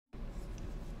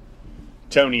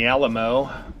Tony Alamo.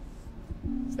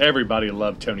 Everybody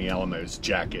loved Tony Alamo's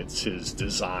jackets, his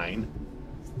design,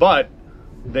 but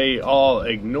they all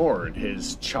ignored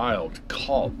his child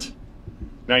cult.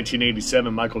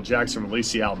 1987, Michael Jackson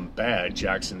released the album Bad.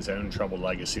 Jackson's own troubled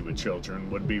legacy with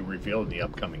children would be revealed in the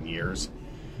upcoming years.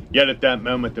 Yet at that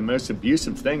moment, the most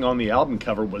abusive thing on the album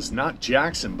cover was not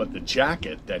Jackson, but the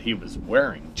jacket that he was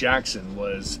wearing. Jackson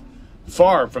was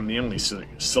far from the only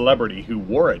celebrity who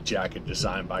wore a jacket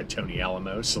designed by Tony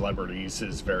Alamo. Celebrities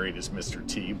as varied as Mr.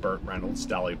 T, Burt Reynolds,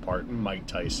 Dolly Parton, Mike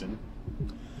Tyson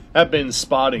have been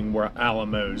spotting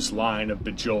Alamo's line of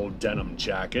bejeweled denim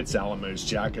jackets. Alamo's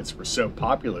jackets were so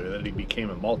popular that he became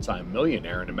a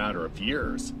multi-millionaire in a matter of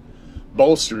years.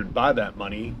 Bolstered by that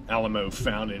money, Alamo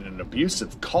founded an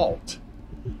abusive cult.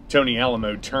 Tony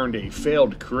Alamo turned a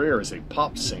failed career as a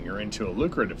pop singer into a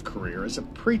lucrative career as a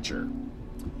preacher.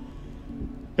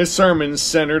 His sermons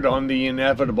centered on the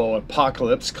inevitable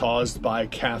apocalypse caused by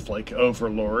Catholic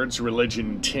overlords.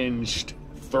 Religion-tinged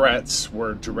threats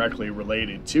were directly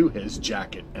related to his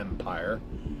jacket empire.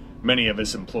 Many of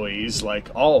his employees, like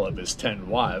all of his 10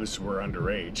 wives, were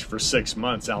underage. For 6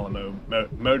 months, Alamo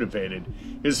motivated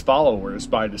his followers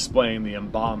by displaying the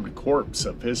embalmed corpse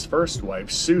of his first wife,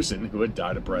 Susan, who had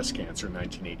died of breast cancer in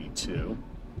 1982.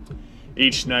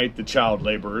 Each night, the child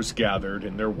laborers gathered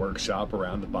in their workshop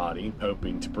around the body,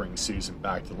 hoping to bring Susan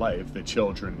back to life. The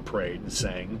children prayed and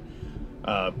sang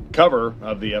a cover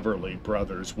of the Everly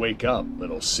Brothers' Wake Up,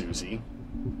 Little Susie.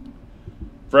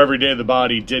 For every day the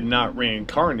body did not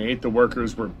reincarnate, the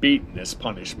workers were beaten as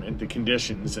punishment. The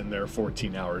conditions in their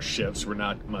 14-hour shifts were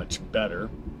not much better.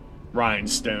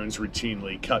 Rhinestones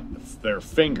routinely cut their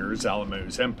fingers.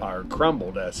 Alamo's empire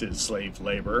crumbled as his slave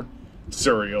labor,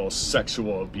 serial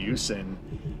sexual abuse, and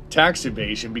tax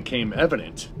evasion became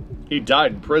evident. He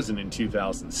died in prison in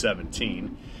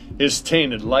 2017. His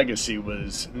tainted legacy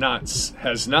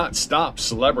has not stopped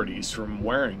celebrities from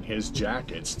wearing his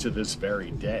jackets to this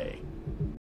very day.